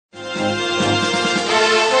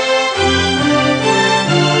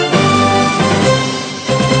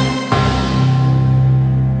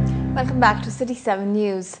back to City 7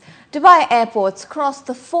 News. Dubai airports crossed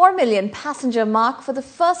the 4 million passenger mark for the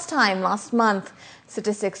first time last month.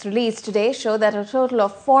 Statistics released today show that a total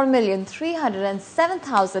of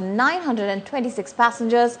 4,307,926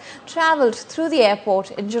 passengers travelled through the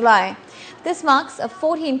airport in July. This marks a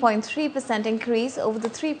 14.3% increase over the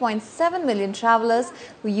 3.7 million travellers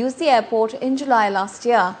who used the airport in July last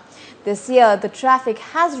year. This year, the traffic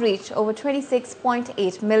has reached over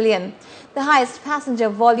 26.8 million. The highest passenger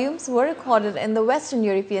volumes were recorded in the Western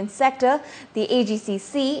European sector, the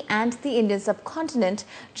AGCC and the Indian subcontinent,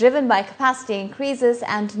 driven by capacity increases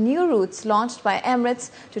and new routes launched by Emirates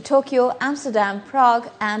to Tokyo, Amsterdam, Prague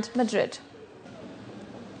and Madrid.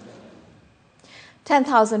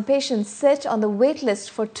 10,000 patients sit on the wait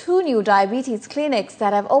list for 2 new diabetes clinics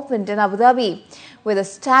that have opened in Abu Dhabi. With a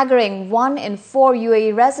staggering 1 in 4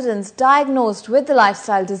 UAE residents diagnosed with the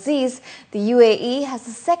lifestyle disease, the UAE has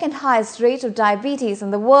the second highest rate of diabetes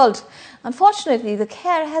in the world. Unfortunately, the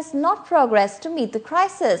care has not progressed to meet the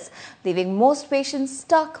crisis, leaving most patients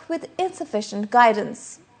stuck with insufficient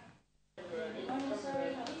guidance.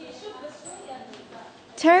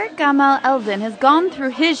 Tarek Gamal Eldin has gone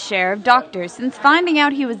through his share of doctors since finding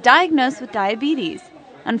out he was diagnosed with diabetes.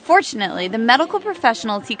 Unfortunately, the medical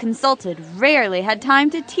professionals he consulted rarely had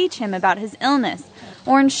time to teach him about his illness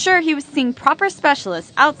or ensure he was seeing proper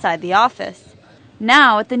specialists outside the office.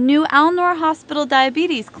 Now, at the new Al Noor Hospital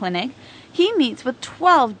Diabetes Clinic, he meets with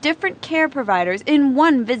 12 different care providers in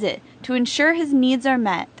one visit to ensure his needs are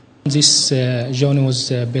met. This journey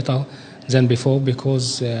was better than before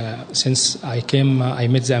because since I came, I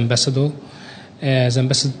met the ambassador. The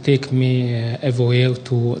ambassador take me everywhere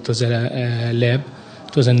to the lab,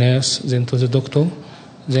 to the nurse, then to the doctor.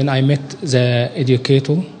 Then I met the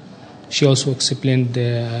educator. She also explained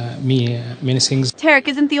me many things. Tarek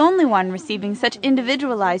isn't the only one receiving such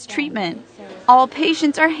individualized treatment. All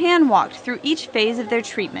patients are hand-walked through each phase of their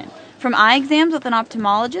treatment, from eye exams with an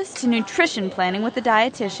ophthalmologist to nutrition planning with a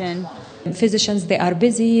dietitian. Physicians, they are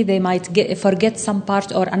busy, they might forget some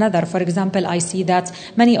part or another. For example, I see that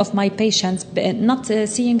many of my patients not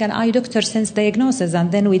seeing an eye doctor since diagnosis,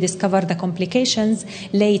 and then we discover the complications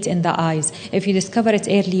late in the eyes. If you discover it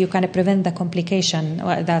early, you can prevent the complication.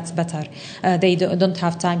 That's better. They don't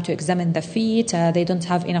have time to examine the feet. They don't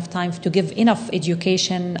have enough time to give enough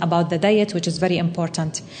education about the diet, which is very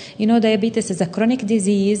important. You know, diabetes is a chronic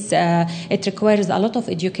disease. It requires a lot of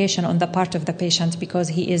education on the part of the patient because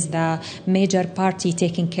he is the major party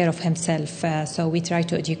taking care of himself. So we try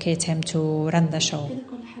to educate him to run the show.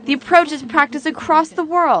 The approach is practiced across the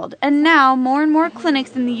world, and now more and more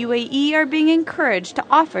clinics in the UAE are being encouraged to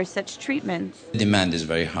offer such treatments. The demand is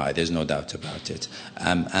very high, there's no doubt about it.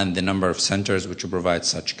 And the number of centers which provide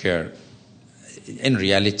such care, in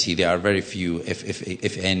reality, there are very few,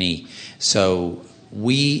 if any. So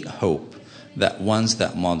we hope that once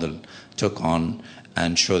that model took on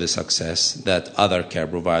and show the success, that other care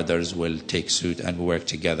providers will take suit and work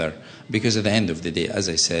together. Because at the end of the day, as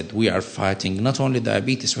I said, we are fighting not only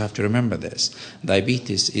diabetes, we have to remember this.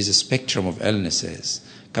 Diabetes is a spectrum of illnesses,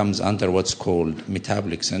 comes under what's called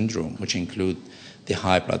metabolic syndrome, which include the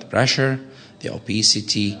high blood pressure, the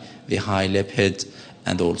obesity, the high lipid,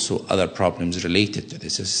 and also other problems related to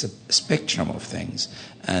this. It's a spectrum of things.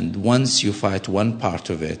 And once you fight one part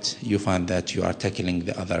of it, you find that you are tackling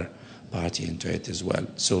the other party into it as well.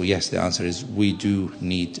 So yes, the answer is we do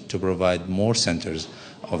need to provide more centers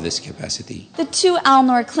of this capacity. The 2 Al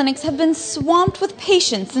Noor clinics have been swamped with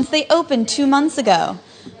patients since they opened 2 months ago.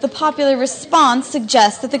 The popular response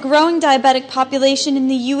suggests that the growing diabetic population in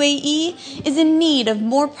the UAE is in need of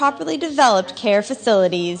more properly developed care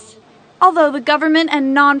facilities. Although the government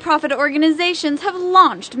and non-profit organizations have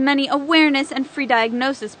launched many awareness and free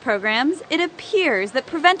diagnosis programs, it appears that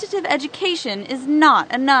preventative education is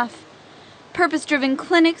not enough. Purpose-driven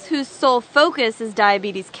clinics whose sole focus is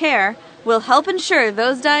diabetes care will help ensure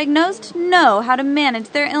those diagnosed know how to manage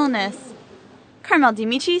their illness. Carmel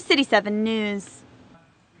Dimichi, City 7 News.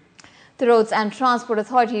 The Roads and Transport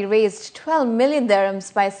Authority raised 12 million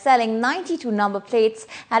dirhams by selling 92 number plates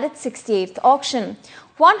at its 68th auction.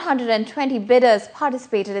 120 bidders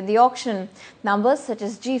participated in the auction. Numbers such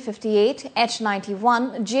as G58,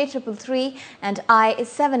 H91, J333 and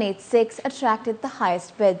I786 attracted the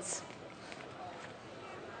highest bids.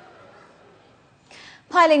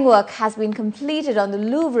 Piling work has been completed on the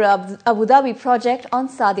Louvre Abu Dhabi project on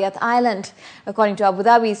Saadiyat Island. According to Abu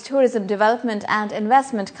Dhabi's Tourism Development and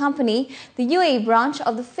Investment Company, the UAE branch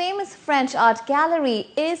of the famous French art gallery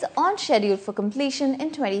is on schedule for completion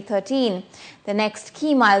in 2013. The next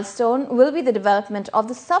key milestone will be the development of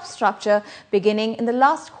the substructure beginning in the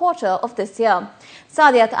last quarter of this year.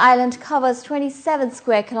 Saadiyat Island covers 27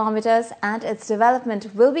 square kilometers and its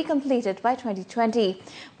development will be completed by 2020.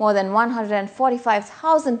 More than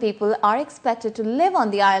 145,000 people are expected to live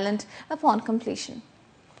on the island upon completion.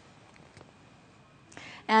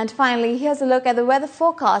 And finally, here's a look at the weather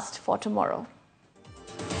forecast for tomorrow.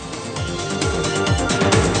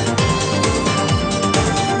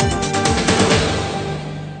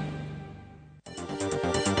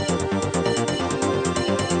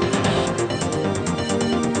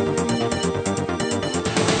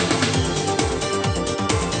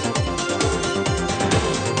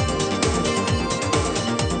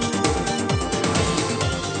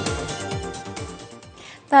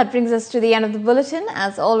 That brings us to the end of the bulletin.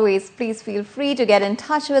 As always, please feel free to get in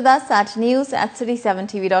touch with us at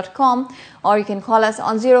news@city7tv.com, or you can call us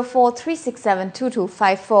on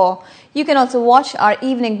 04-367-2254. You can also watch our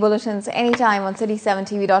evening bulletins anytime on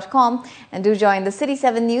city7tv.com, and do join the City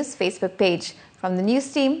 7 News Facebook page. From the news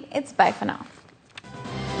team, it's bye for now.